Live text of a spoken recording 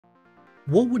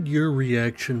What would your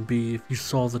reaction be if you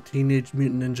saw the Teenage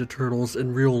Mutant Ninja Turtles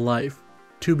in real life?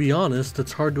 To be honest,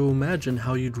 it's hard to imagine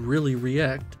how you'd really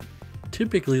react.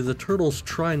 Typically, the turtles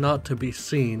try not to be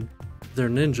seen. They're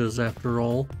ninjas after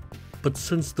all. But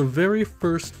since the very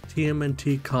first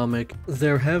TMNT comic,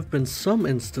 there have been some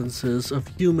instances of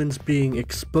humans being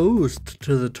exposed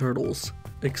to the turtles,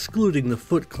 excluding the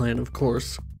Foot Clan of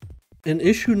course. In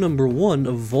issue number 1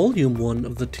 of volume 1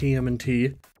 of the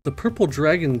TMNT, the Purple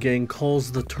Dragon Gang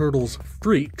calls the turtles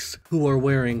freaks who are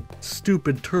wearing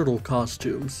stupid turtle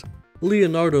costumes.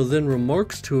 Leonardo then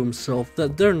remarks to himself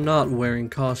that they're not wearing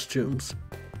costumes.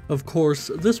 Of course,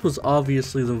 this was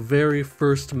obviously the very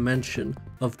first mention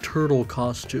of turtle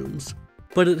costumes,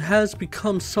 but it has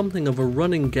become something of a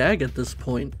running gag at this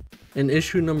point. In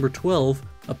issue number 12,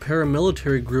 a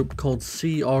paramilitary group called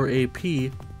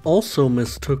CRAP also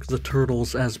mistook the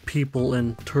turtles as people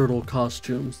in turtle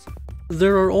costumes.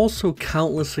 There are also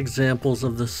countless examples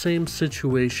of the same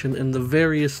situation in the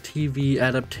various TV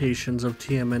adaptations of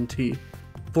TMNT.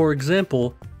 For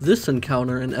example, this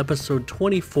encounter in episode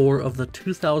 24 of the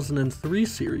 2003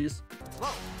 series. Whoa!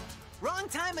 Wrong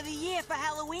time of the year for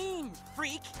Halloween,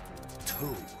 freak!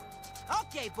 2.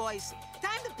 Okay, boys,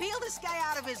 time to peel this guy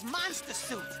out of his monster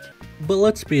suit! But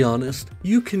let's be honest,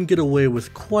 you can get away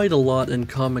with quite a lot in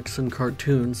comics and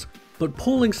cartoons, but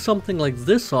pulling something like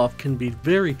this off can be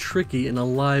very tricky in a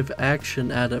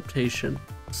live-action adaptation,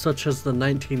 such as the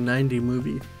 1990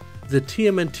 movie. The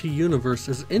TMNT universe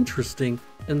is interesting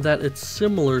in that it's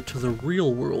similar to the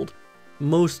real world.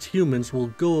 Most humans will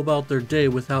go about their day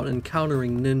without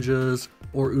encountering ninjas,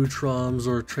 or Utroms,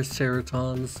 or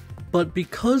Triceratons. But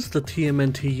because the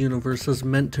TMNT universe is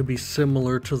meant to be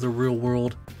similar to the real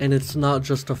world, and it's not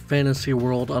just a fantasy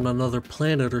world on another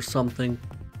planet or something,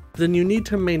 then you need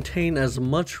to maintain as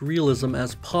much realism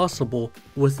as possible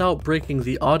without breaking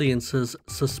the audience's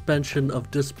suspension of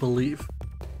disbelief.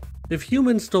 If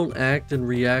humans don't act and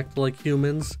react like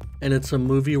humans, and it's a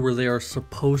movie where they are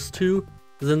supposed to,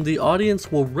 then the audience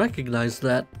will recognize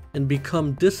that and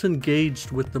become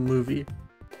disengaged with the movie.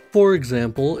 For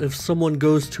example, if someone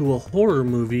goes to a horror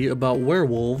movie about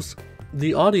werewolves,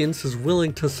 the audience is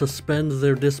willing to suspend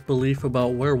their disbelief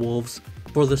about werewolves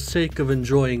for the sake of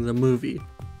enjoying the movie,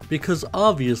 because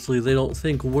obviously they don't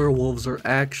think werewolves are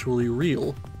actually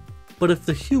real. But if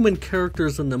the human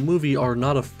characters in the movie are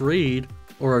not afraid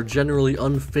or are generally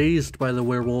unfazed by the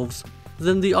werewolves,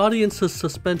 then the audience's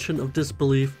suspension of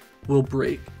disbelief will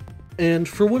break. And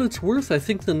for what it's worth, I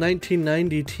think the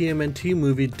 1990 TMNT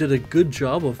movie did a good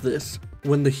job of this.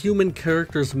 When the human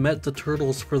characters met the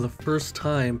turtles for the first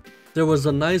time, there was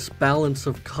a nice balance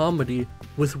of comedy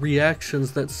with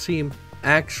reactions that seem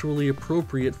actually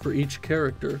appropriate for each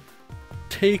character.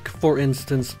 Take, for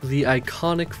instance, the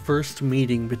iconic first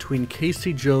meeting between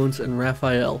Casey Jones and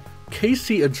Raphael.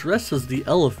 Casey addresses the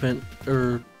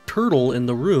turtle in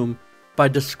the room by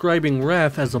describing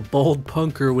Raph as a bald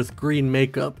punker with green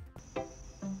makeup.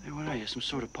 Hey, what are you, some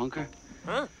sort of punker?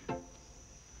 Huh?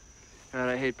 God,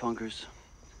 I hate punkers.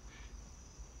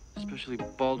 Especially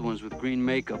bald ones with green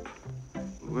makeup.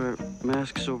 Wear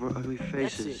masks over ugly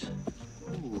faces.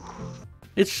 Ooh.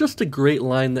 It's just a great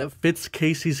line that fits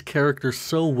Casey's character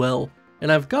so well,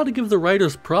 and I've got to give the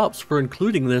writers props for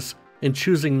including this and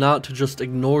choosing not to just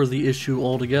ignore the issue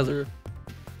altogether.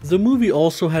 The movie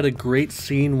also had a great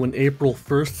scene when April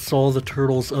first saw the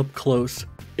turtles up close.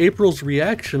 April's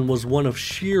reaction was one of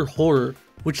sheer horror,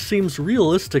 which seems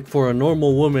realistic for a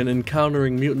normal woman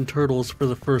encountering mutant turtles for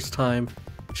the first time.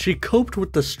 She coped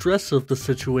with the stress of the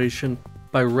situation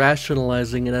by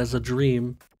rationalizing it as a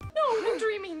dream.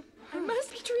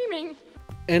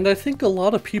 And I think a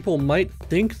lot of people might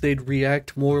think they'd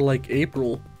react more like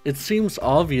April. It seems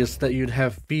obvious that you'd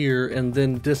have fear and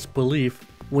then disbelief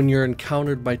when you're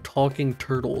encountered by talking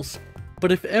turtles.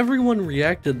 But if everyone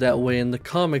reacted that way in the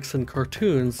comics and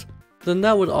cartoons, then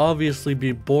that would obviously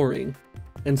be boring.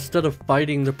 Instead of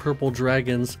fighting the purple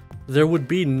dragons, there would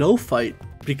be no fight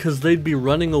because they'd be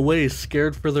running away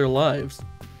scared for their lives.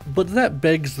 But that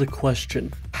begs the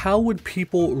question, how would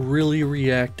people really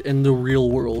react in the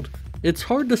real world? It's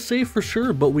hard to say for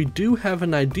sure, but we do have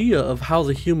an idea of how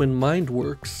the human mind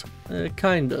works.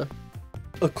 Kinda.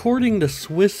 According to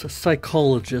Swiss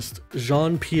psychologist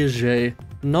Jean Piaget,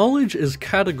 knowledge is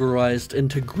categorized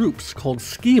into groups called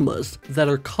schemas that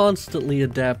are constantly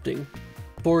adapting.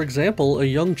 For example, a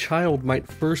young child might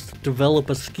first develop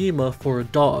a schema for a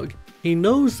dog. He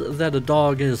knows that a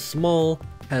dog is small,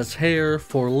 has hair,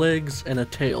 4 legs, and a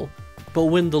tail. But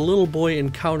when the little boy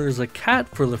encounters a cat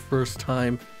for the first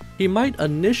time, he might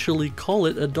initially call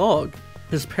it a dog.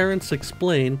 His parents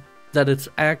explain that it's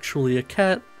actually a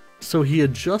cat, so he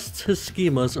adjusts his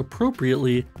schemas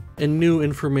appropriately and new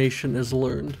information is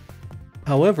learned.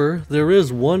 However, there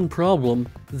is one problem.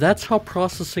 That's how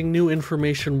processing new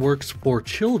information works for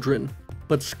children,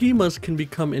 but schemas can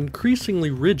become increasingly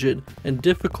rigid and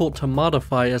difficult to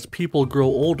modify as people grow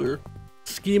older.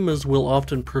 Schemas will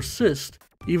often persist,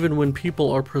 even when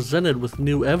people are presented with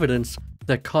new evidence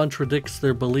that contradicts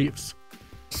their beliefs.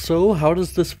 So how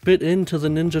does this fit into the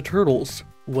Ninja Turtles?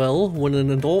 Well, when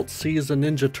an adult sees a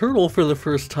Ninja Turtle for the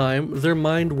first time, their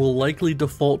mind will likely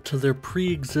default to their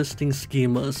pre-existing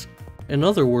schemas. In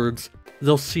other words,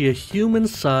 they'll see a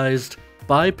human-sized,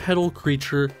 bipedal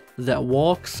creature that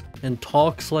walks and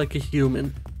talks like a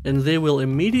human, and they will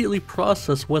immediately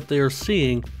process what they are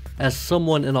seeing as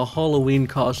someone in a Halloween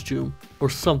costume, or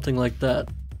something like that.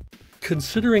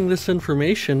 Considering this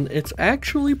information, it's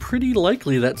actually pretty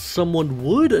likely that someone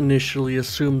would initially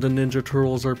assume the Ninja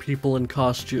Turtles are people in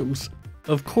costumes.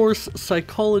 Of course,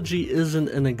 psychology isn't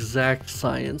an exact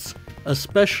science,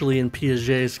 especially in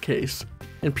Piaget's case,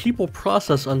 and people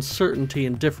process uncertainty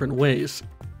in different ways,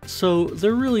 so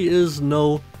there really is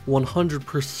no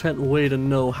 100% way to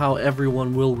know how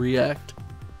everyone will react.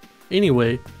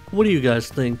 Anyway, what do you guys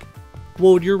think?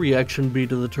 What would your reaction be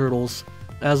to the Turtles?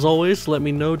 As always, let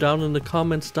me know down in the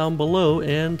comments down below,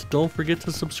 and don't forget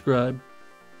to subscribe.